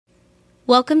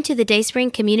Welcome to the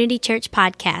Dayspring Community Church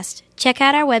podcast. Check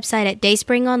out our website at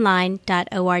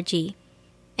dayspringonline.org.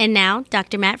 And now,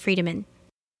 Dr. Matt Friedemann.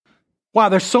 Wow,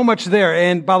 there's so much there.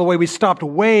 And by the way, we stopped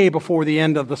way before the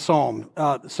end of the psalm.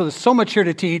 So there's so much here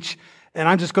to teach. And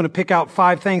I'm just going to pick out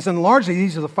 5 things. And largely,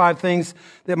 these are the 5 things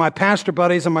that my pastor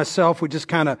buddies and myself, we just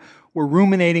kind of were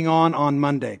ruminating on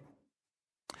Monday.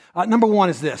 Number 1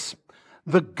 is this.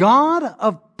 The God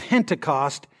of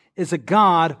Pentecost is a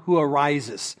God who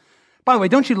arises. By the way,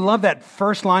 don't you love that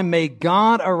first line? May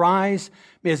God arise,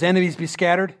 may his enemies be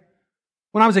scattered.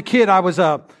 When I was a kid, I was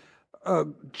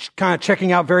kind of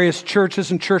checking out various churches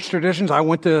and church traditions. I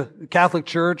went to Catholic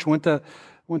church, went to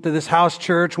this house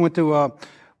church, went to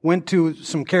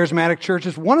some charismatic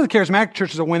churches. One of the charismatic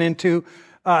churches I went into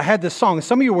had this song.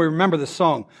 Some of you will remember this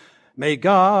song. May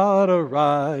God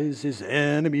arise, his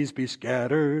enemies be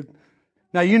scattered.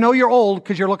 Now, you know you're old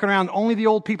because you're looking around. Only the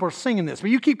old people are singing this.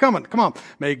 But you keep coming. Come on.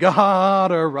 May God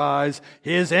arise,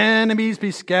 his enemies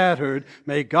be scattered.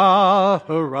 May God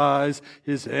arise,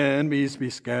 his enemies be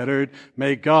scattered.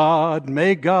 May God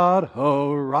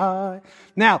arise.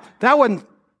 Now, that wasn't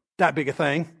that big a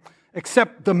thing,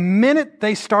 except the minute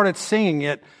they started singing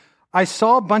it, I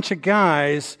saw a bunch of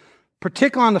guys,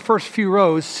 particularly on the first few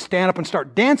rows, stand up and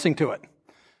start dancing to it.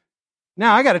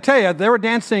 Now, I got to tell you, they were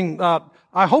dancing,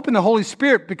 I hope in the Holy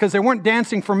Spirit, because they weren't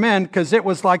dancing for men, because it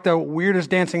was like the weirdest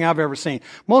dancing I've ever seen.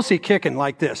 Mostly kicking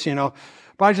like this, you know.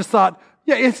 But I just thought,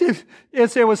 yeah,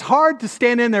 it was hard to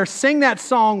stand in there, sing that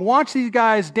song, watch these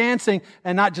guys dancing,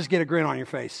 and not just get a grin on your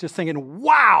face. Just thinking,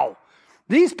 wow,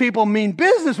 these people mean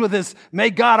business with this May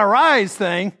God Arise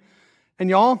thing. And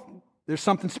y'all, there's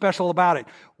something special about it.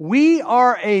 We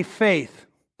are a faith.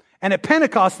 And at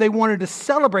Pentecost, they wanted to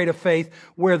celebrate a faith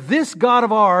where this God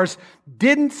of ours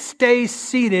didn't stay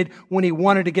seated when he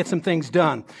wanted to get some things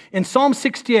done. In Psalm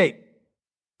 68,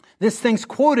 this thing's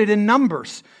quoted in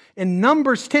Numbers. In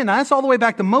Numbers 10, now that's all the way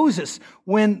back to Moses,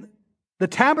 when the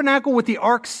tabernacle with the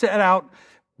ark set out,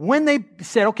 when they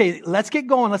said, okay, let's get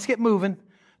going, let's get moving.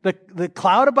 The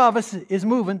cloud above us is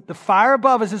moving. The fire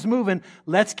above us is moving.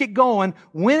 Let's get going.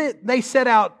 When they set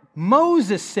out,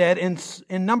 Moses said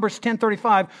in Numbers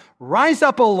 10:35, rise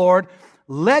up, O Lord,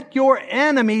 let your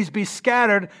enemies be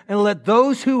scattered, and let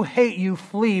those who hate you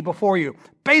flee before you.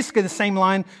 Basically the same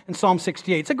line in Psalm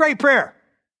 68. It's a great prayer.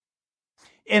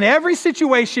 In every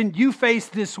situation you face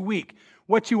this week,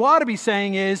 what you ought to be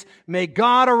saying is, may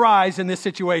God arise in this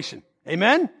situation.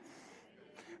 Amen?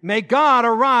 May God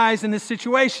arise in this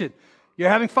situation. You're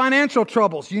having financial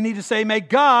troubles. You need to say, may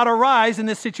God arise in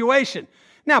this situation.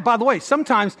 Now, by the way,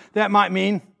 sometimes that might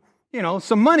mean,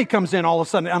 some money comes in all of a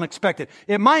sudden, unexpected.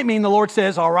 It might mean the Lord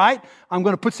says, all right, I'm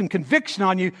going to put some conviction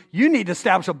on you. You need to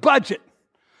establish a budget.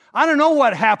 I don't know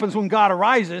what happens when God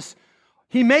arises.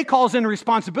 He may call us into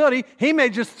responsibility. He may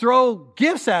just throw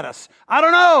gifts at us. I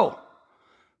don't know.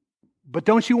 But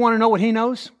don't you want to know what he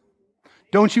knows?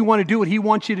 Don't you want to do what he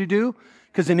wants you to do?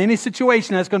 Because in any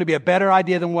situation, that's going to be a better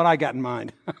idea than what I got in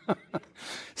mind.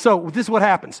 So this is what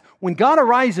happens. When God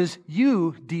arises,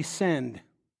 you descend.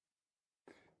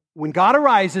 When God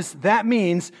arises, that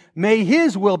means may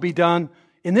his will be done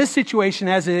in this situation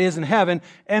as it is in heaven,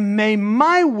 and may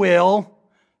my will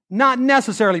not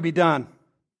necessarily be done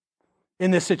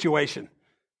in this situation.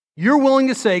 You're willing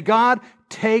to say, God,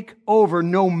 take over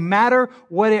no matter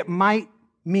what it might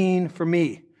mean for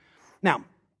me. Now,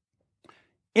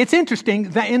 it's interesting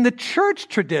that in the church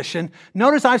tradition,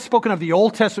 notice I've spoken of the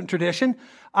Old Testament tradition.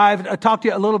 I've talked to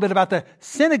you a little bit about the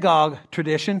synagogue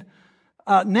tradition.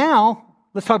 Now,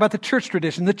 let's talk about the church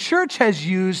tradition. The church has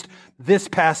used this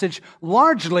passage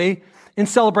largely in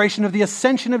celebration of the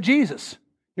ascension of Jesus.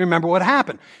 You remember what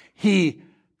happened. He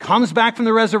comes back from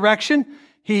the resurrection.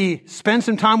 He spends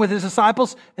some time with his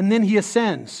disciples, and then he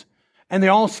ascends. And they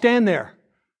all stand there.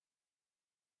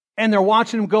 And they're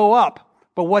watching him go up.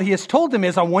 But what he has told them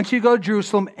is, I want you to go to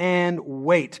Jerusalem and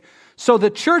wait. So the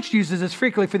church uses this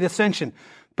frequently for the ascension.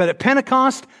 But at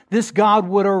Pentecost, this God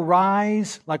would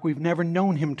arise like we've never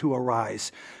known him to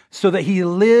arise, so that he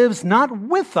lives not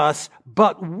with us,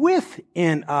 but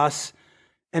within us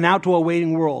and out to a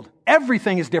waiting world.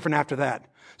 Everything is different after that.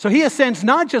 So he ascends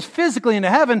not just physically into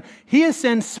heaven, he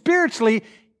ascends spiritually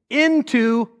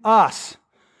into us.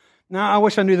 Now, I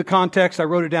wish I knew the context. I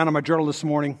wrote it down in my journal this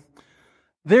morning.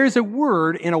 There's a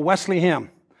word in a Wesley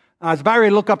hymn. I was about ready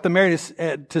to look up the Mary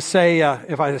to say,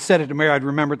 if I had said it to Mary, I'd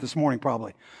remember it this morning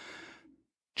probably.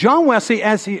 Charles Wesley,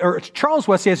 as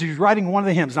he's writing one of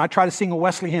the hymns, and I try to sing a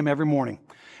Wesley hymn every morning.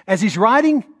 As he's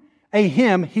writing a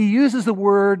hymn, he uses the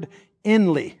word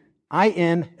inly,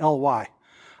 I-N-L-Y.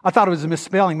 I thought it was a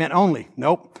misspelling, meant only.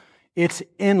 Nope, it's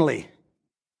inly.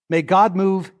 May God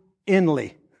move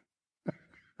inly.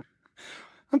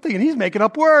 I'm thinking he's making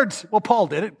up words. Well, Paul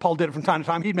did it. Paul did it from time to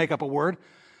time. He'd make up a word.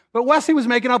 But Wesley was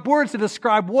making up words to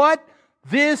describe what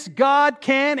this God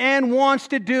can and wants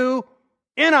to do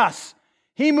in us.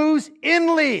 He moves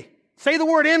inly. Say the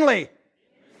word inly.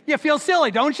 You feel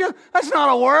silly, don't you? That's not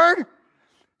a word.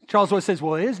 Charles Wesley says,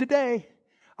 well, it is today.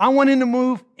 I want him to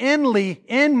move inly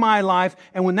in my life.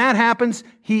 And when that happens,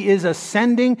 he is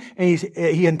ascending, and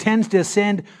he intends to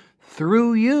ascend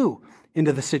through you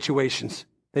into the situations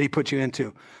that he put you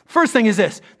into. First thing is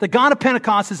this. The God of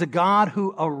Pentecost is a God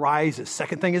who arises.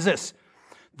 Second thing is this.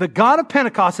 The God of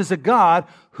Pentecost is a God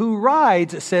who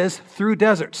rides, it says, through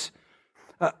deserts.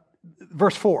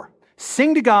 Verse 4.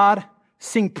 Sing to God,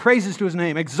 sing praises to his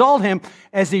name. Exalt him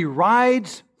as he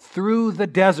rides through the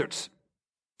deserts,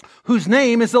 whose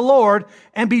name is the Lord,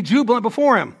 and be jubilant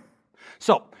before him.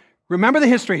 So, remember the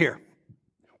history here.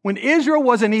 When Israel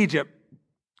was in Egypt,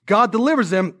 God delivers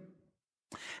them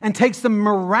and takes them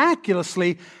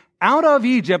miraculously out of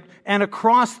Egypt and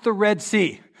across the Red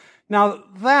Sea. Now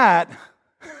that,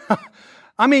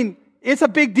 I mean, it's a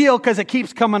big deal because it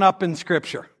keeps coming up in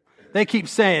Scripture. They keep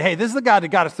saying, hey, this is the God that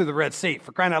got us through the Red Sea,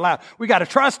 for crying out loud. We got to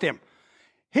trust him.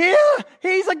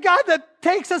 He's a God that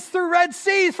takes us through Red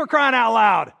Seas, for crying out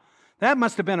loud. That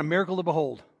must have been a miracle to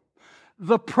behold.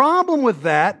 The problem with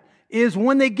that is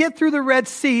when they get through the Red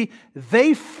Sea,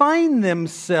 they find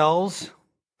themselves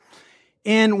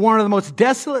in one of the most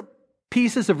desolate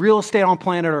pieces of real estate on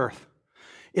planet Earth.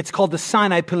 It's called the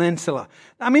Sinai Peninsula.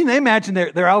 I mean, they imagine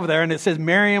they're over there, and it says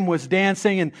Miriam was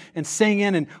dancing and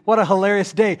singing, and what a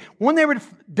hilarious day. When they were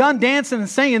done dancing and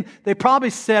singing, they probably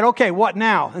said, okay, what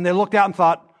now? And they looked out and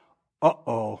thought,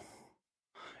 uh-oh,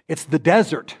 it's the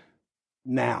desert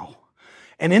now.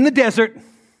 And in the desert,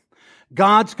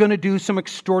 God's going to do some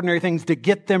extraordinary things to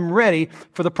get them ready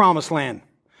for the promised land.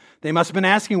 They must have been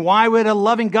asking, why would a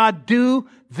loving God do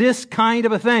this kind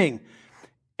of a thing?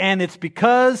 And it's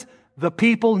because the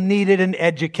people needed an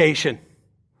education.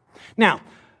 Now,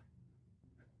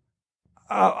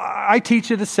 I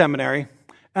teach at a seminary,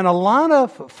 and a lot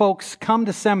of folks come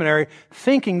to seminary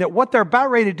thinking that what they're about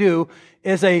ready to do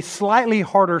is a slightly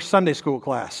harder Sunday school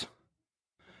class.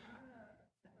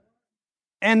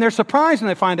 And they're surprised when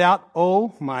they find out,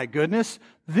 oh my goodness,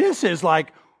 this is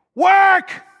like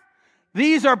work!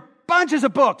 These are bunches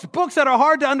of books that are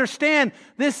hard to understand.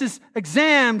 This is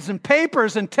exams and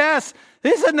papers and tests.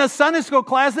 This isn't a Sunday school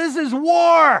class. This is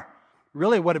war.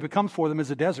 Really, what it becomes for them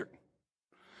is a desert.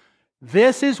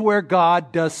 This is where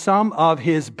God does some of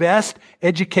his best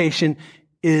education,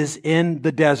 is in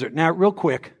the desert. Now, real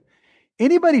quick,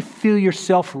 anybody feel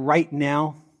yourself right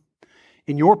now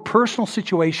in your personal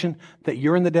situation that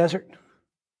you're in the desert?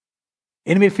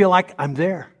 Anybody feel like, I'm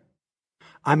there?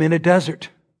 I'm in a desert.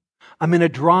 I'm in a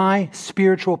dry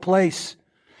spiritual place.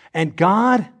 And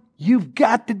God, you've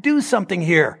got to do something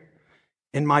here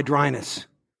in my dryness.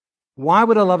 Why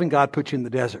would a loving God put you in the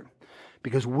desert?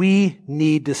 Because we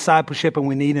need discipleship and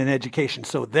we need an education.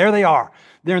 So there they are.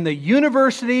 They're in the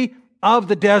University of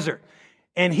the Desert.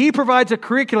 And he provides a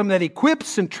curriculum that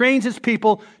equips and trains his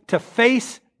people to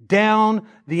face down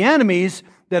the enemies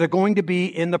that are going to be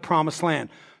in the promised land.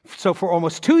 So for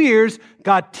almost 2 years,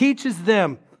 God teaches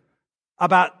them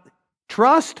about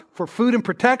trust for food and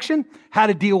protection, how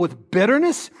to deal with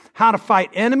bitterness, how to fight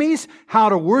enemies, how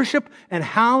to worship, and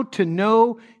how to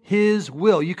know his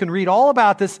will. You can read all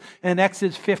about this in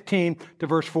Exodus 15 to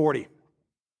verse 40.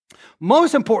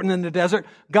 Most important in the desert,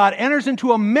 God enters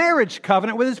into a marriage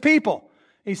covenant with his people.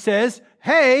 He says,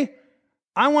 hey,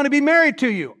 I want to be married to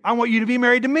you. I want you to be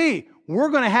married to me. We're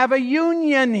going to have a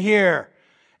union here.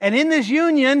 And in this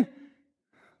union,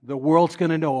 the world's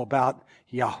going to know about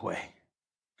Yahweh.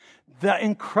 The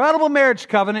incredible marriage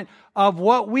covenant of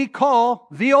what we call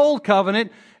the Old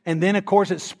Covenant. And then, of course,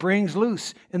 it springs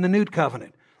loose in the New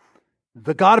Covenant.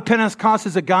 The God of Pentecost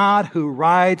is a God who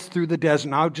rides through the desert.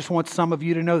 And I just want some of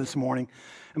you to know this morning.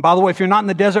 And by the way, if you're not in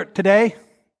the desert today,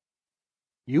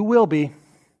 you will be.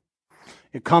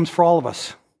 It comes for all of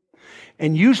us.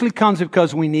 And usually comes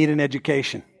because we need an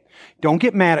education. Don't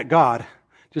get mad at God.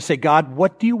 Just say, God,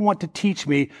 what do you want to teach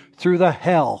me through the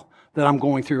hell that I'm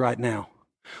going through right now?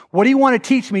 What do you want to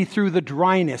teach me through the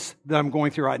dryness that I'm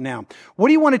going through right now? What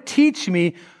do you want to teach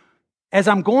me as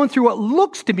I'm going through what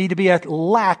looks to me to be a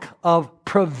lack of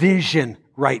provision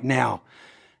right now?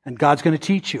 And God's going to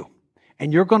teach you.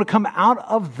 And you're going to come out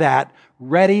of that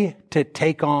ready to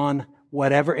take on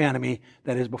whatever enemy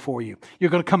that is before you. You're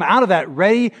going to come out of that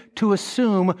ready to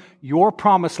assume your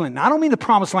promised land. Now, I don't mean the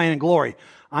promised land in glory.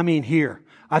 I mean here.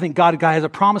 I think God has a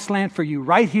promised land for you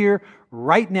right here,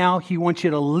 right now. He wants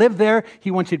you to live there.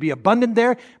 He wants you to be abundant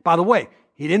there. By the way,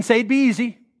 he didn't say it'd be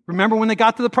easy. Remember when they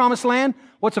got to the promised land?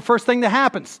 What's the first thing that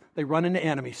happens? They run into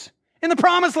enemies in the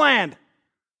promised land.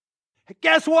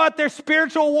 Guess what? There's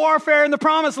spiritual warfare in the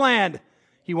promised land.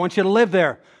 He wants you to live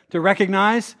there, to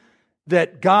recognize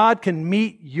that God can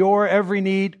meet your every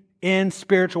need in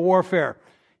spiritual warfare.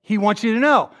 He wants you to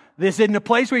know this isn't a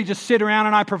place where you just sit around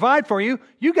and I provide for you.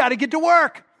 You got to get to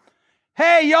work.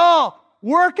 Hey, y'all,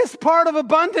 work is part of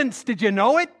abundance. Did you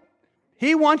know it?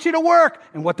 He wants you to work.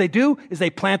 And what they do is they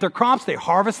plant their crops, they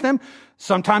harvest them.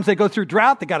 Sometimes they go through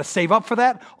drought. They got to save up for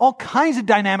that. All kinds of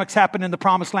dynamics happen in the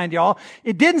promised land, y'all.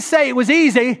 It didn't say it was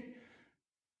easy.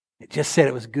 It just said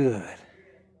it was good.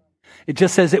 It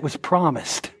just says it was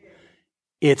promised.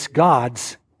 It's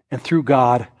God's, and through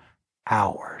God,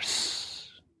 ours.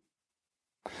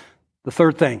 The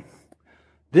third thing,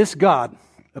 this God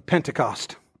of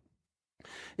Pentecost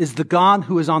is the God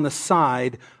who is on the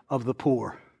side of the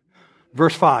poor.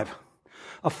 Verse 5,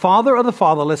 a father of the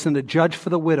fatherless and a judge for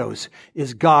the widows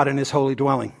is God in his holy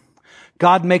dwelling.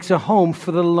 God makes a home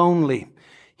for the lonely.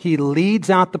 He leads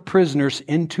out the prisoners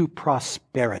into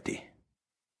prosperity.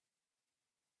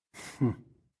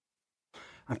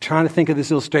 I'm trying to think of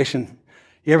this illustration.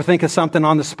 You ever think of something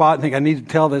on the spot and think, I need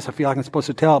to tell this, I feel like I'm supposed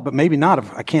to tell it, but maybe not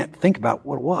if I can't think about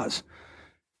what it was.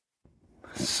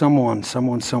 Someone,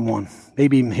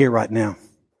 maybe even here right now.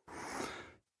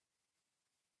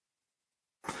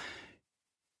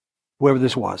 Whoever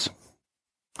this was,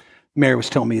 Mary was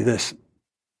telling me this.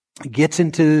 He gets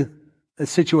into a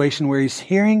situation where he's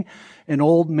hearing an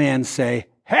old man say,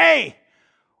 hey,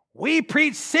 we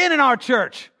preach sin in our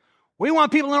church. We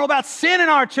want people to know about sin in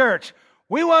our church.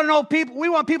 We want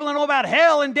people to know about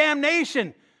hell and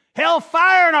damnation, hell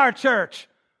fire in our church.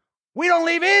 We don't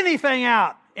leave anything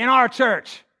out in our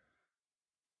church.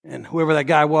 And whoever that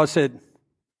guy was said,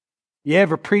 you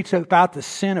ever preach about the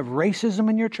sin of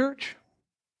racism in your church?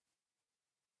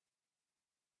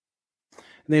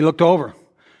 And they looked over,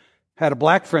 had a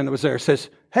black friend that was there, says,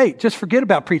 hey, just forget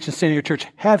about preaching sin in your church.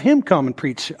 Have him come and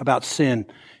preach about sin,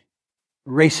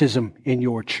 racism in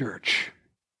your church.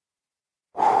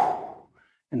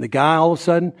 And the guy all of a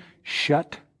sudden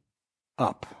shut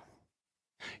up.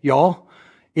 Y'all,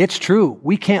 it's true.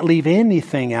 We can't leave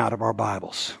anything out of our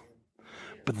Bibles.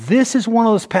 But this is one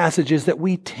of those passages that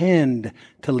we tend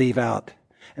to leave out.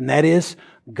 And that is,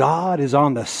 God is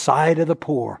on the side of the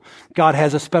poor. God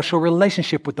has a special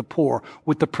relationship with the poor,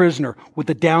 with the prisoner, with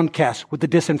the downcast, with the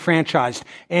disenfranchised.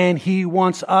 And He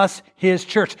wants us, His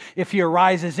church. If He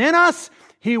arises in us,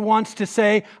 He wants to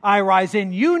say, I rise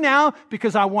in you now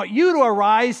because I want you to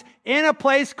arise in a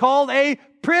place called a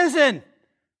prison.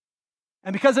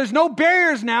 And because there's no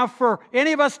barriers now for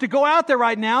any of us to go out there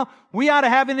right now, we ought to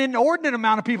have an inordinate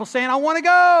amount of people saying, I want to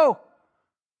go.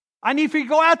 I need for you to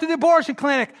go out to the abortion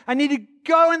clinic. I need to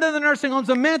go into the nursing homes.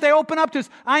 The minute they open up to us,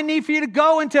 I need for you to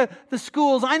go into the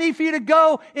schools. I need for you to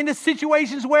go into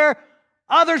situations where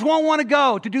others won't want to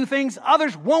go, to do things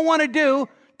others won't want to do,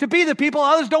 to be the people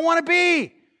others don't want to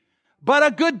be. But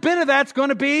a good bit of that's going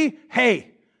to be,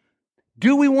 hey,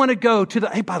 do we want to go to the...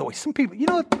 Hey, by the way, some people, you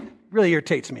know what really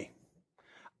irritates me?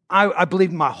 I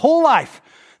believe my whole life,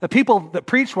 the people that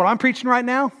preach what I'm preaching right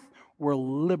now were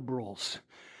liberals.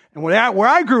 And where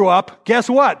I grew up, guess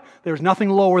what? There's nothing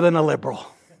lower than a liberal.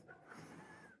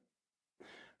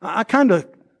 I kind of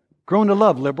grown to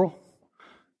love liberal.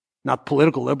 Not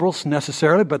political liberals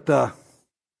necessarily, but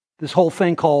this whole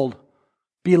thing called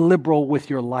be liberal with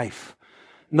your life.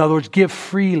 In other words, give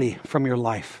freely from your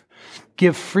life.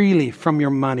 Give freely from your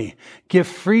money. Give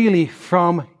freely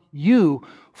from you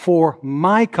for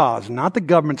my cause, not the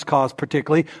government's cause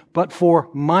particularly, but for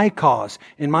my cause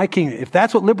in my kingdom. If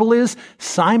that's what liberal is,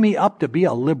 sign me up to be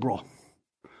a liberal.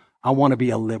 I want to be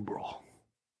a liberal.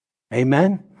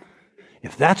 Amen?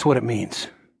 If that's what it means.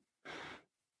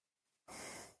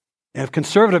 And if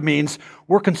conservative means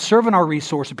we're conserving our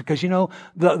resources because, you know,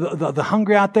 the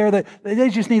hungry out there, they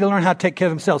just need to learn how to take care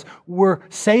of themselves. We're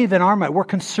saving our money. We're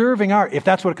conserving if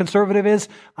that's what a conservative is,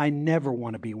 I never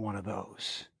want to be one of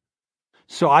those.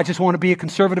 So I just want to be a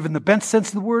conservative in the best sense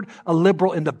of the word, a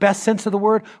liberal in the best sense of the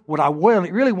word. What I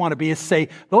really want to be is say,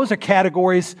 those are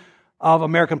categories of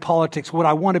American politics. What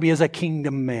I want to be is a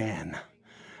kingdom man.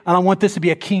 And I want this to be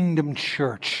a kingdom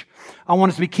church. I want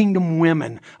us to be kingdom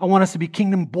women. I want us to be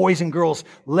kingdom boys and girls.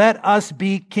 Let us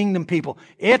be kingdom people.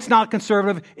 It's not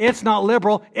conservative. It's not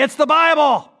liberal. It's the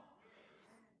Bible.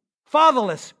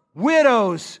 Fatherless,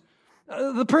 widows,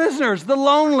 the prisoners, the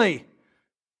lonely.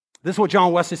 This is what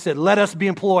John Wesley said, let us be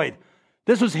employed.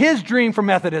 This was his dream for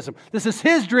Methodism. This is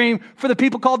his dream for the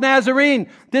people called Nazarene.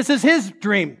 This is his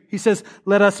dream. He says,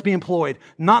 let us be employed.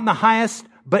 Not in the highest,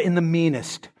 but in the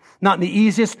meanest. Not in the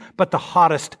easiest, but the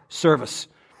hottest service.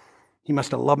 He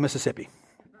must have loved Mississippi.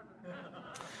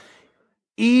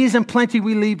 Ease and plenty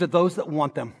we leave to those that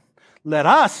want them. Let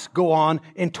us go on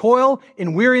in toil,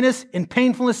 in weariness, in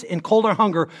painfulness, in cold or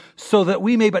hunger, so that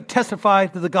we may but testify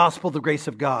to the gospel of the grace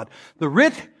of God. The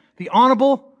rich, the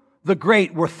honorable, the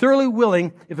great were thoroughly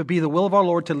willing, if it be the will of our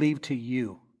Lord, to leave to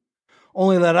you.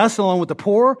 Only let us alone with the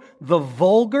poor, the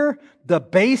vulgar, the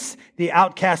base, the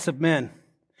outcasts of men.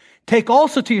 Take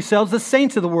also to yourselves the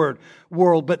saints of the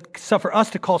world, but suffer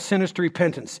us to call sinners to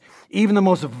repentance. Even the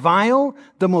most vile,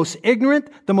 the most ignorant,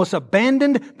 the most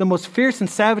abandoned, the most fierce and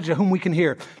savage of whom we can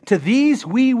hear. To these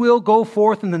we will go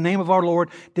forth in the name of our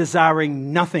Lord,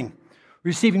 desiring nothing,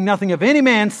 receiving nothing of any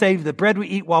man save the bread we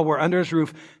eat while we're under his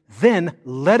roof. Then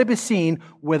let it be seen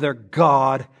whether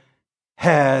God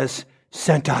has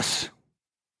sent us.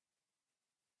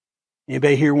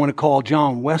 Anybody here want to call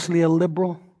John Wesley a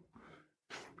liberal?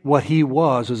 What he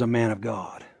was a man of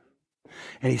God.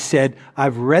 And he said,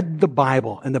 I've read the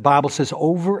Bible, and the Bible says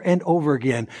over and over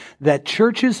again that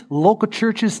churches, local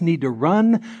churches, need to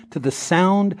run to the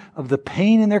sound of the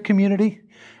pain in their community.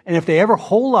 And if they ever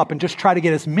hole up and just try to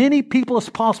get as many people as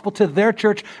possible to their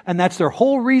church, and that's their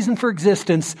whole reason for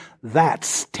existence,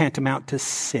 that's tantamount to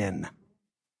sin.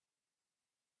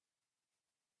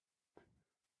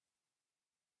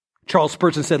 Charles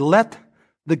Spurgeon said, let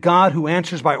the God who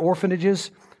answers by orphanages,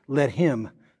 let him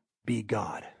be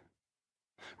God.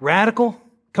 Radical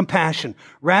compassion,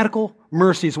 radical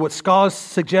mercy is what scholars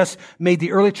suggest made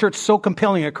the early church so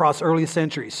compelling across early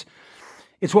centuries.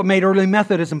 It's what made early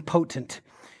Methodism potent.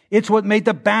 It's what made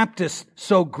the Baptists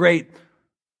so great.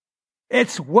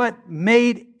 It's what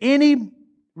made any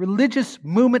religious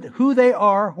movement who they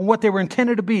are and what they were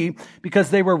intended to be, because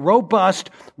they were robust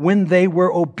when they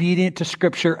were obedient to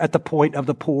Scripture at the point of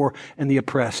the poor and the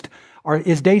oppressed.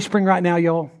 Is Dayspring right now,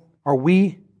 y'all? Are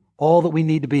we all that we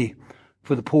need to be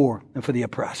for the poor and for the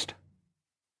oppressed?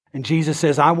 And Jesus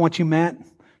says, I want you, Matt,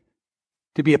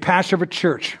 to be a pastor of a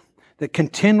church that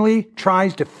continually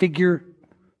tries to figure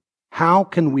how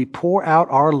can we pour out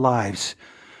our lives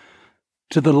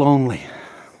to the lonely,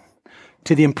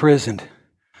 to the imprisoned,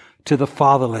 to the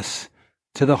fatherless,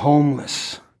 to the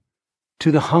homeless,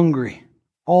 to the hungry,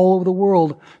 all over the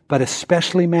world, but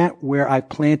especially, Matt, where I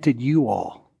planted you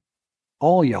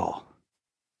all y'all,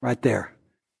 right there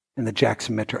in the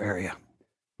Jackson metro area.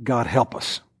 God help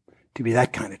us to be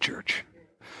that kind of church.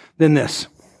 Then this.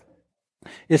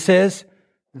 It says,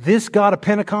 this God of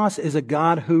Pentecost is a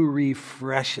God who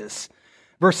refreshes.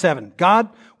 Verse 7, God,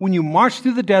 when you marched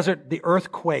through the desert, the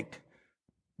earth quaked.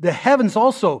 The heavens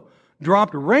also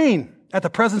dropped rain at the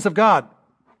presence of God.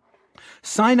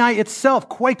 Sinai itself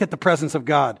quaked at the presence of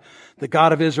God, the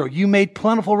God of Israel. You made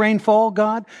plentiful rainfall,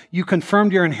 God. You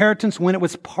confirmed your inheritance when it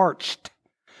was parched.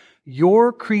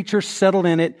 Your creatures settled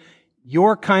in it.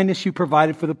 Your kindness you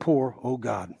provided for the poor, O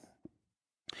God.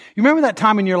 You remember that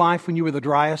time in your life when you were the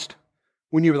driest,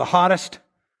 when you were the hottest,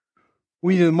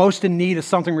 when you were the most in need of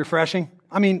something refreshing?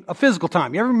 I mean, a physical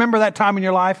time. You ever remember that time in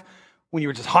your life when you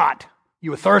were just hot?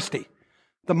 You were thirsty.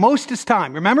 The mostest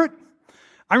time. Remember it?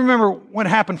 I remember what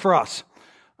happened for us.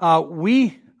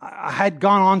 I had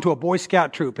gone on to a Boy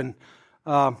Scout troop, and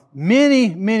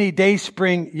many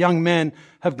Dayspring young men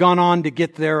have gone on to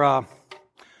get their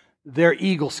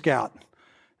Eagle Scout.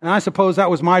 And I suppose that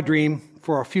was my dream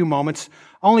for a few moments.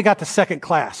 I only got to second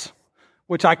class,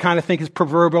 which I kind of think is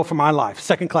proverbial for my life.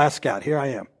 Second class Scout. Here I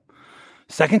am.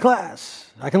 Second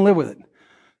class. I can live with it.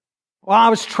 Well, I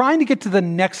was trying to get to the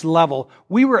next level.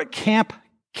 We were at Camp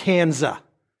Kanza.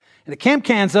 And at Camp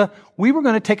Kanza, we were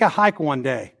going to take a hike one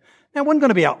day. Now, it wasn't going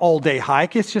to be an all-day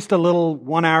hike. It's just a little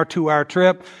 1 hour, 2 hour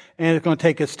trip, and it's going to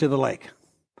take us to the lake.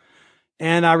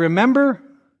 And I remember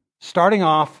starting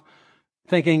off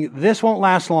thinking, this won't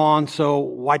last long, so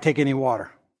why take any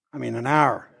water? I mean, an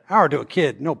hour to a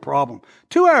kid, no problem.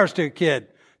 2 hours to a kid,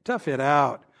 tough it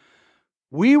out.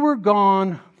 We were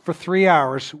gone for 3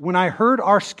 hours when I heard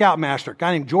our scoutmaster, a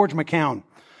guy named George McCown.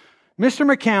 Mr.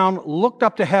 McCown looked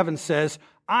up to heaven and says,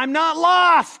 I'm not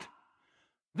lost.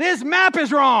 This map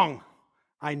is wrong.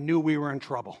 I knew we were in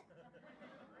trouble.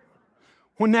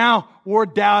 Well, now we're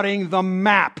doubting the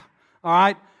map, all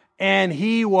right? And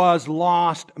he was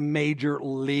lost major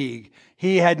league.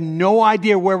 He had no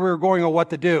idea where we were going or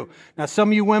what to do. Now, some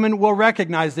of you women will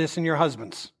recognize this in your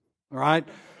husbands, all right?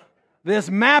 This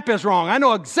map is wrong. I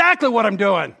know exactly what I'm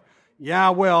doing.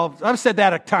 Yeah, well, I've said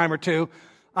that a time or two.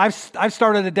 I've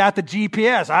started to adapt the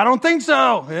GPS. I don't think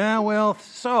so. Yeah, well,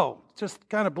 so just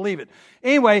kind of believe it.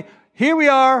 Anyway, here we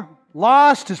are,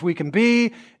 lost as we can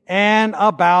be, and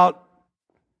about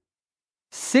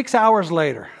 6 hours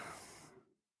later,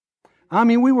 I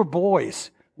mean, we were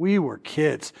boys. We were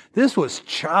kids. This was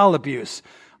child abuse.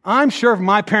 I'm sure if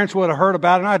my parents would have heard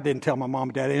about it, and I didn't tell my mom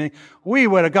and dad anything, we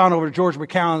would have gone over to George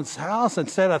McCown's house and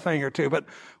said a thing or two. But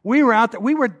we were out there,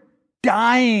 we were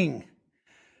dying.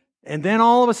 And then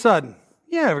all of a sudden,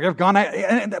 we've gone,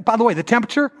 and by the way, the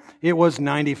temperature, it was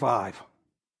 95.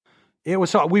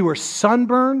 We were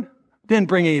sunburned, didn't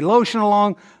bring any lotion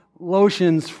along,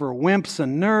 lotions for wimps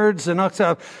and nerds and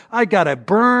stuff. I got a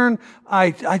burn.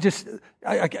 I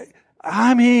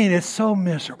mean, it's so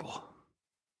miserable.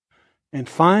 And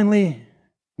finally,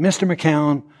 Mr.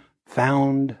 McCown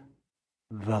found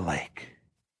the lake.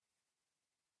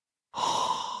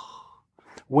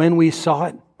 When we saw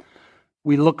it,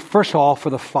 we looked first of all for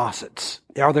the faucets.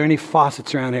 Are there any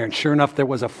faucets around here? And sure enough, there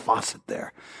was a faucet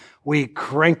there. We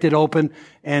cranked it open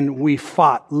and we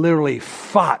literally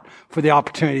fought for the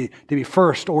opportunity to be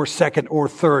first or second or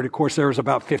third. Of course, there was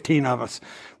about 15 of us,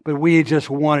 but we just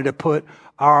wanted to put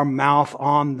our mouth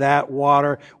on that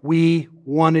water. We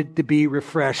wanted to be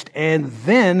refreshed. And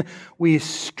then we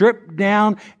stripped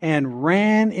down and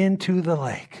ran into the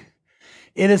lake.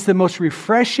 It is the most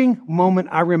refreshing moment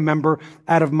I remember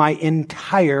out of my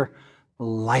entire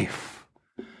life.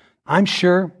 I'm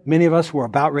sure many of us were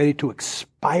about ready to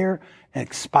expire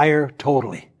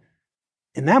totally.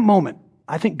 In that moment,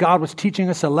 I think God was teaching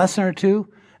us a lesson or two,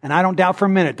 and I don't doubt for a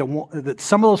minute that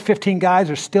some of those 15 guys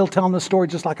are still telling the story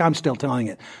just like I'm still telling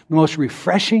it. The most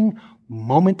refreshing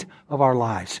moment of our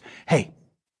lives. Hey,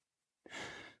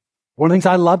 one of the things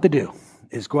I love to do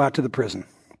is go out to the prison.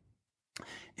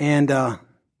 And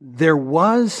there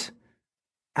was,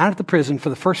 out at the prison, for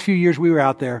the first few years we were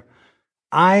out there,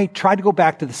 I tried to go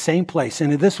back to the same place,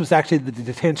 and this was actually the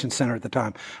detention center at the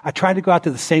time. I tried to go out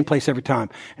to the same place every time,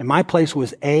 and my place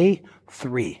was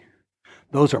A3.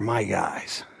 Those are my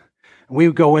guys. And we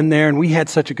would go in there, and we had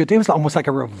such a good day. It was almost like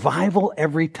a revival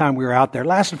every time we were out there. It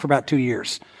lasted for about 2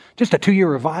 years. Just a 2-year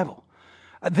revival.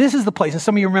 This is the place, and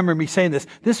some of you remember me saying this.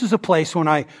 This was a place when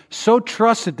I so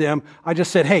trusted them, I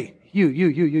just said, hey, you.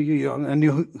 I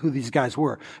knew who these guys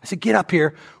were. I said, get up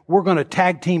here. We're going to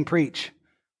tag team preach.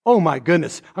 Oh my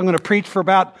goodness. I'm going to preach for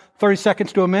about 30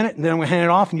 seconds to a minute, and then I'm going to hand it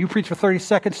off, and you preach for 30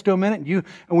 seconds to a minute, and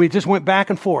we just went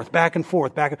back and forth.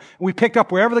 And we picked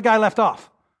up wherever the guy left off,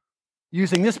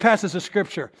 using this passage of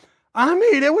Scripture. I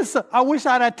mean, I wish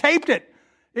I'd have taped it.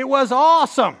 It was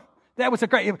awesome. That was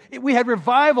we had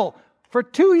revival for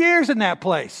 2 years in that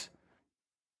place.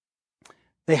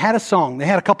 They had a song. They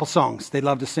had a couple songs they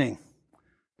loved to sing.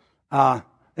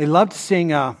 They loved to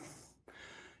sing,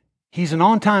 He's an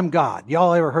on-time God.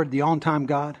 Y'all ever heard the on-time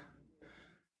God?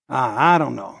 I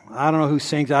don't know. I don't know who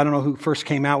sings. I don't know who first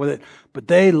came out with it. But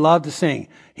they love to sing,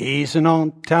 He's an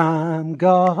on-time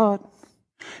God.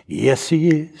 Yes, He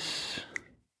is.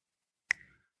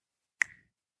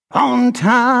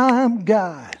 On-time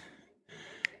God.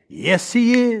 Yes,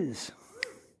 He is.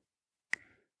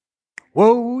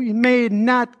 Whoa, you may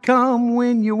not come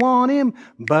when you want Him,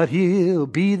 but He'll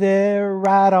be there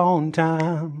right on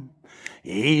time.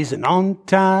 He's an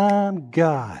on-time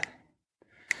God.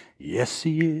 Yes,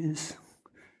 He is.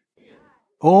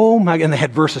 Oh my God, and they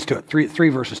had verses to it, three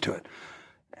verses to it.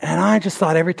 And I just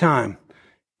thought every time,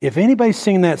 if anybody's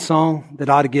singing that song that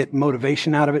ought to get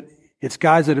motivation out of it, it's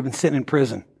guys that have been sitting in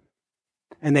prison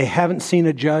and they haven't seen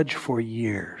a judge for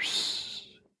years.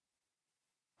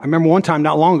 I remember one time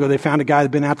not long ago, they found a guy that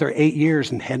had been out there 8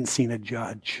 years and hadn't seen a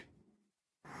judge.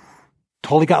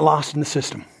 Totally got lost in the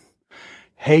system.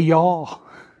 Hey, y'all,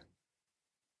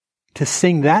 to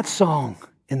sing that song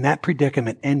in that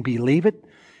predicament and believe it,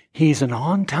 He's an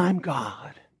on-time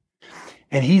God.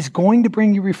 And He's going to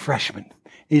bring you refreshment.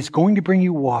 He's going to bring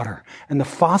you water. And the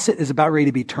faucet is about ready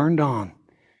to be turned on.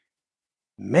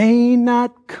 May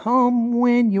not come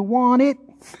when you want it.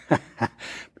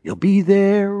 You'll be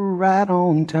there right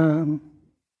on time.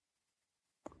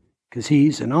 Because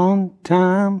He's an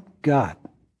on-time God.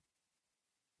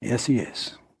 Yes, He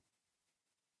is.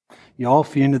 Y'all,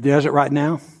 if you're in the desert right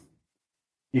now,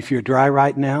 if you're dry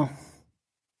right now,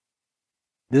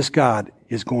 this God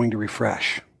is going to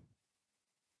refresh.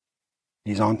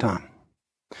 He's on time.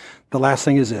 The last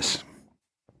thing is this.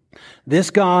 This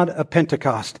God of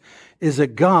Pentecost is a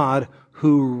God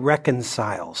who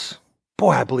reconciles.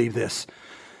 Boy, I believe this.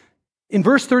 In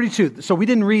verse 32, so we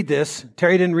didn't read this.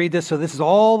 Terry didn't read this, so this is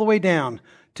all the way down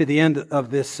to the end of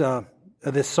this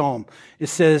psalm. It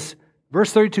says,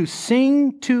 verse 32,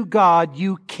 sing to God,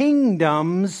 you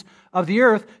kingdoms of the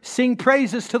earth, sing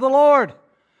praises to the Lord.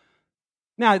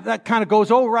 Now, that kind of goes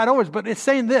right over, but it's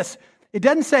saying this. It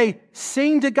doesn't say,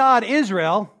 sing to God,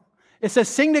 Israel. It says,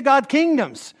 sing to God,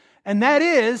 kingdoms. And that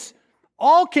is,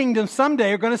 all kingdoms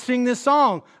someday are going to sing this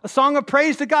song. A song of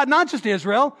praise to God, not just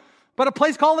Israel, but a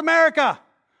place called America,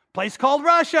 a place called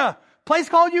Russia, place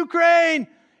called Ukraine.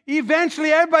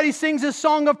 Eventually, everybody sings this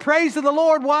song of praise to the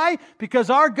Lord. Why? Because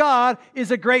our God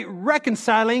is a great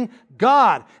reconciling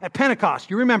God. At Pentecost,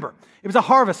 you remember, it was a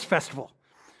harvest festival.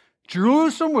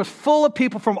 Jerusalem was full of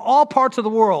people from all parts of the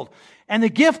world. And the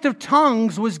gift of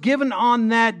tongues was given on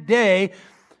that day.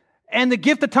 And the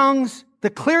gift of tongues, the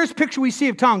clearest picture we see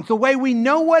of tongues, the way we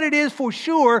know what it is for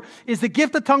sure, is the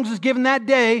gift of tongues was given that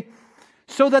day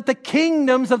so that the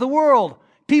kingdoms of the world,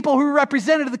 people who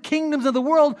represented the kingdoms of the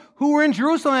world who were in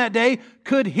Jerusalem that day,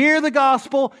 could hear the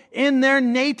gospel in their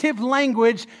native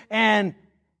language and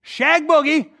shag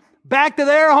boogie back to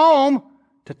their home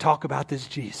to talk about this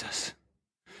Jesus.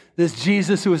 This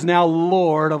Jesus who is now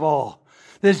Lord of all.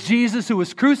 This Jesus who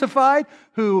was crucified,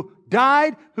 who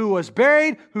died, who was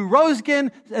buried, who rose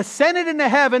again, ascended into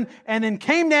heaven, and then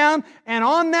came down, and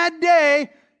on that day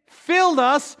filled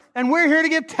us, and we're here to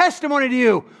give testimony to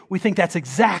you. We think that's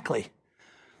exactly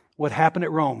what happened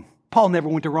at Rome. Paul never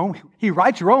went to Rome. He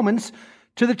writes Romans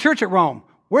to the church at Rome.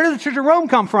 Where did the church at Rome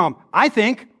come from? I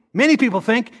think, many people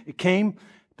think, it came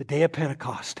the day of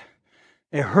Pentecost.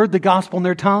 They heard the gospel in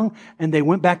their tongue, and they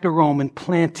went back to Rome and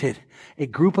planted a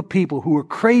group of people who were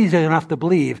crazy enough to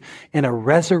believe in a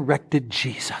resurrected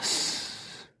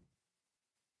Jesus.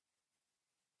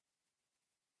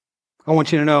 I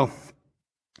want you to know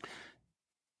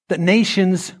that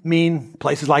nations mean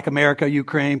places like America,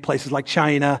 Ukraine, places like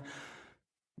China,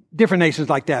 different nations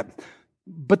like that.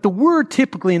 But the word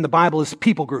typically in the Bible is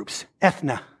people groups,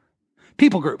 ethna,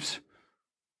 people groups.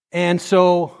 And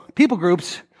so people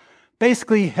groups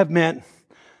basically have meant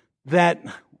that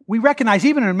we recognize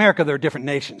even in America there are different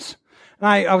nations. And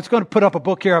I was going to put up a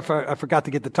book here. I forgot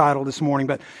to get the title this morning,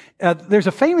 but there's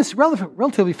a famous,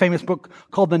 relatively famous book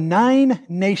called The 9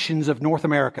 Nations of North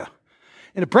America.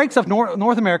 And it breaks up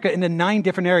North America into 9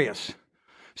 different areas.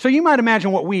 So you might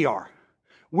imagine what we are.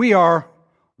 We are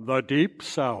the Deep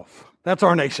South. That's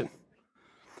our nation.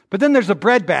 But then there's the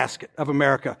breadbasket of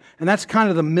America, and that's kind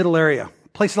of the middle area,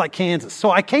 places like Kansas.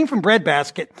 So I came from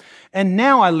breadbasket, and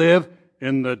now I live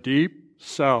in the Deep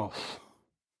South.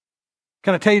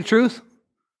 Can I tell you the truth?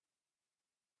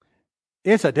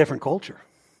 It's a different culture.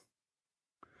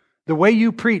 The way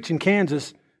you preach in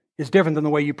Kansas is different than the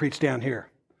way you preach down here.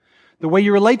 The way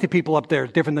you relate to people up there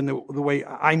is different than the way...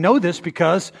 I know this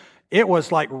because it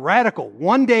was like radical.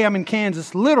 One day I'm in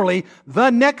Kansas, literally, the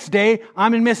next day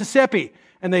I'm in Mississippi.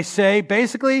 And they say,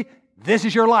 basically, this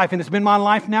is your life. And it's been my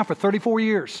life now for 34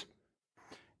 years.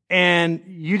 And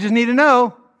you just need to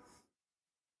know,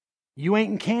 you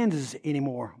ain't in Kansas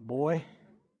anymore, boy.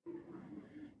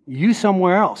 You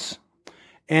somewhere else.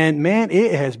 And man,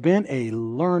 it has been a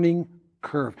learning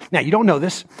curve. Now, you don't know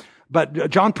this, but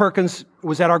John Perkins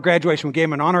was at our graduation. We gave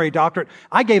him an honorary doctorate.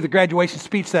 I gave the graduation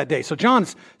speech that day. So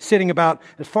John's sitting about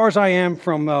as far as I am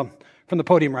from the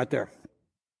podium right there.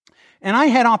 And I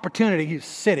had opportunity, he's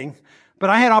sitting, but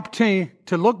I had opportunity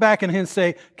to look back at him and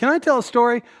say, can I tell a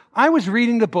story? I was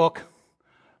reading the book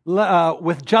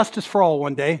with Justice for All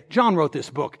one day. John wrote this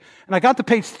book. And I got to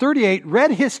page 38,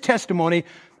 read his testimony.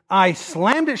 I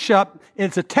slammed it shut.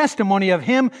 It's a testimony of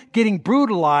him getting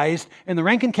brutalized in the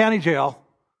Rankin County Jail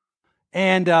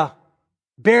and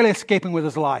barely escaping with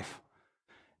his life.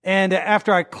 And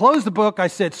after I closed the book, I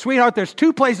said, sweetheart, there's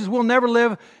 2 places we'll never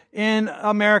live in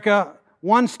America.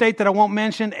 One state that I won't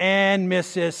mention, and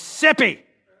Mississippi.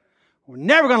 We're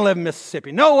never going to live in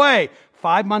Mississippi. No way.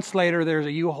 5 months later, there's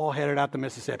a U-Haul headed out to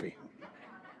Mississippi.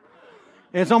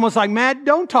 It's almost like, Matt,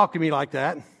 don't talk to me like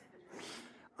that.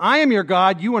 I am your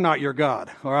God. You are not your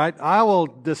God. All right? I will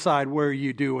decide where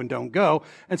you do and don't go.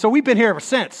 And so we've been here ever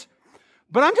since.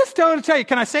 But I'm just telling you,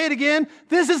 can I say it again?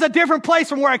 This is a different place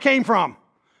from where I came from.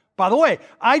 By the way,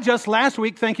 I just last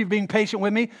week, thank you for being patient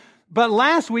with me, but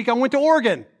last week I went to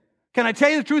Oregon. Can I tell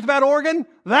you the truth about Oregon?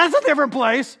 That's a different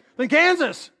place than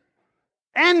Kansas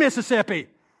and Mississippi,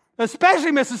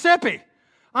 especially Mississippi.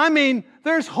 I mean,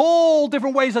 there's whole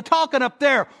different ways of talking up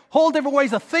there, whole different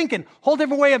ways of thinking, whole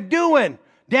different way of doing.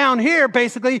 Down here,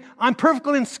 basically, I'm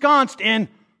perfectly ensconced in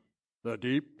the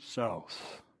Deep South,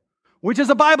 which is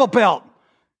a Bible Belt.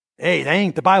 Hey, that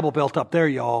ain't the Bible Belt up there,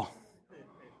 y'all.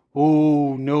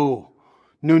 Oh, no.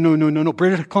 No.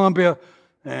 British Columbia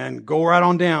and go right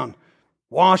on down.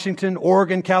 Washington,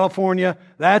 Oregon, California,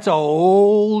 that's a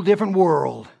whole different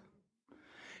world.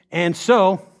 And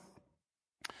so,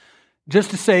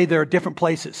 just to say there are different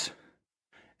places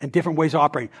and different ways of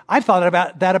operating. I've thought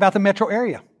about the metro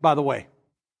area, by the way.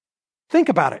 Think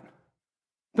about it.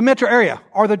 The metro area.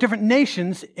 Are there different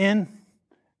nations in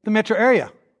the metro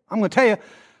area? I'm going to tell you,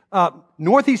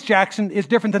 Northeast Jackson is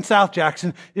different than South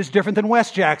Jackson, is different than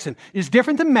West Jackson, is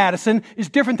different than Madison, is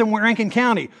different than Rankin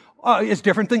County, is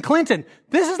different than Clinton.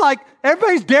 This is like,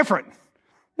 everybody's different.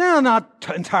 Now,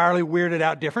 not entirely weirded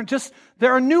out different, just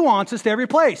there are nuances to every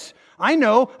place. I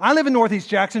know, I live in Northeast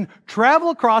Jackson,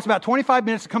 travel across about 25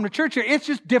 minutes to come to church here. It's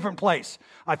just a different place.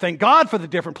 I thank God for the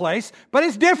different place, but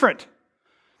it's different.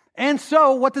 And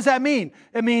so, what does that mean?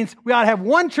 It means we ought to have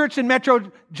one church in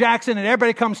Metro Jackson and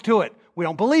everybody comes to it. We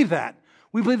don't believe that.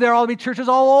 We believe there ought to be churches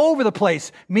all over the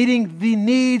place, meeting the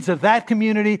needs of that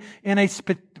community in a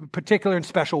particular and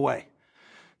special way.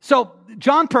 So,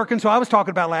 John Perkins, who I was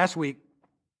talking about last week,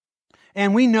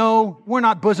 and we know we're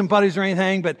not bosom buddies or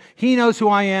anything, but he knows who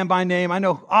I am by name. I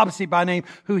know, obviously, by name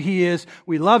who he is.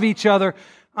 We love each other.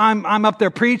 I'm up there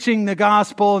preaching the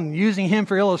gospel and using him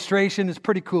for illustration. It's a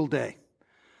pretty cool day.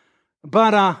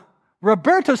 But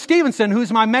Roberto Stevenson,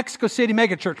 who's my Mexico City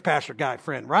megachurch pastor guy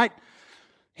friend, right?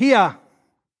 He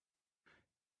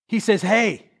says,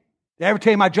 "Hey, did I ever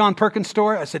tell you my John Perkins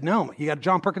story?" I said, "No." "You got a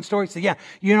John Perkins story?" He said, "Yeah.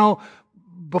 You know,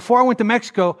 before I went to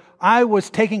Mexico, I was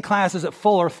taking classes at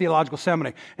Fuller Theological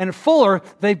Seminary. And at Fuller,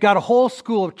 they've got a whole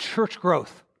school of church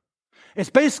growth. It's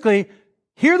basically,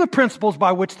 here are the principles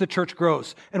by which the church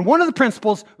grows. And one of the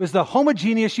principles is the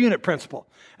homogeneous unit principle.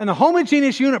 And the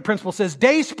homogeneous unit principle says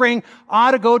Dayspring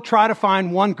ought to go try to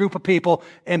find one group of people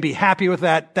and be happy with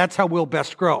that. That's how we'll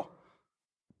best grow."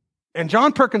 And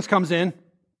John Perkins comes in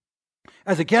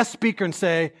as a guest speaker and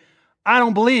say, "I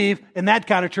don't believe in that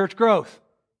kind of church growth.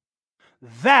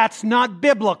 That's not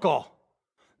biblical.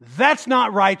 That's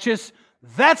not righteous.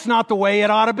 That's not the way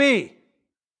it ought to be."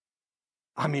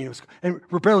 I mean, and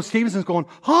Roberto Stevenson's going,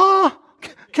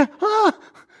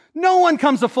 No one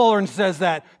comes to Fuller and says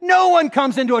that. No one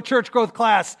comes into a church growth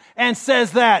class and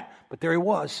says that. But there he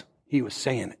was. He was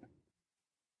saying it.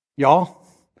 Y'all,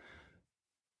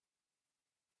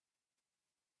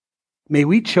 may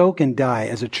we choke and die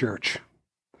as a church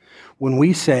when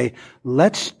we say,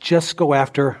 let's just go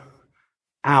after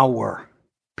our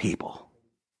people.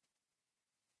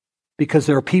 Because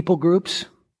there are people groups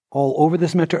all over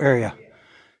this metro area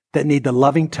that need the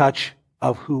loving touch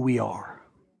of who we are.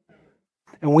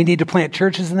 And we need to plant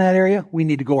churches in that area. We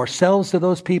need to go ourselves to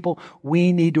those people.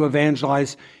 We need to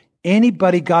evangelize.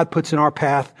 Anybody God puts in our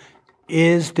path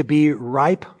is to be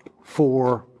ripe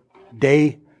for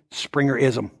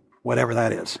Dayspringerism, whatever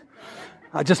that is.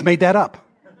 I just made that up.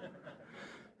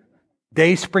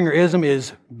 Dayspringerism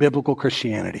is biblical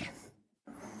Christianity.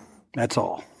 That's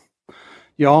all.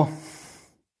 Y'all,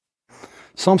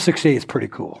 Psalm 68 is pretty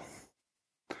cool.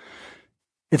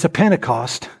 It's a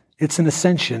Pentecost. It's an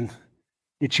ascension.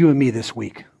 It's you and me this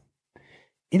week.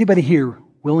 Anybody here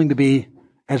willing to be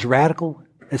as radical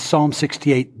as Psalm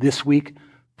 68 this week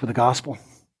for the gospel?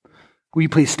 Will you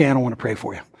please stand? I want to pray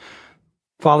for you.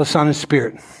 Father, Son, and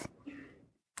Spirit,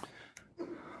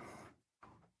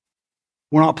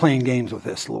 we're not playing games with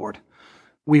this, Lord.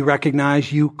 We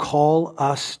recognize you call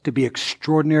us to be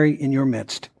extraordinary in your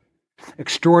midst.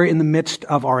 Extraordinary in the midst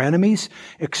of our enemies.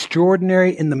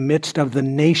 Extraordinary in the midst of the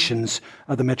nations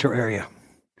of the metro area.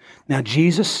 Now,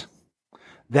 Jesus,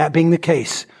 that being the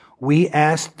case, we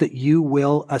ask that you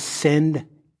will ascend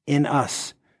in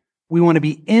us. We want to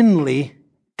be inly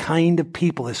kind of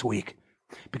people this week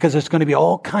because there's going to be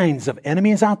all kinds of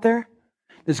enemies out there.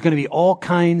 There's going to be all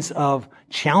kinds of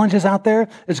challenges out there.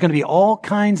 There's going to be all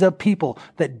kinds of people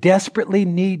that desperately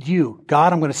need you.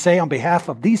 God, I'm going to say on behalf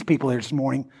of these people here this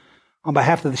morning, on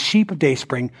behalf of the sheep of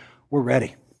Dayspring, we're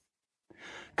ready.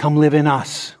 Come live in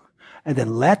us and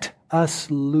then let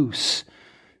us loose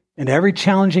in every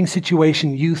challenging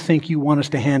situation you think you want us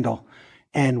to handle.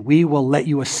 And we will let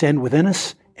you ascend within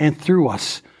us and through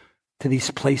us to these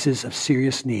places of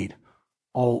serious need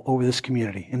all over this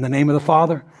community. In the name of the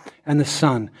Father and the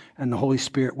Son and the Holy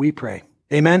Spirit, we pray.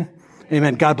 Amen.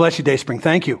 Amen. God bless you, Dayspring.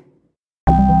 Thank you.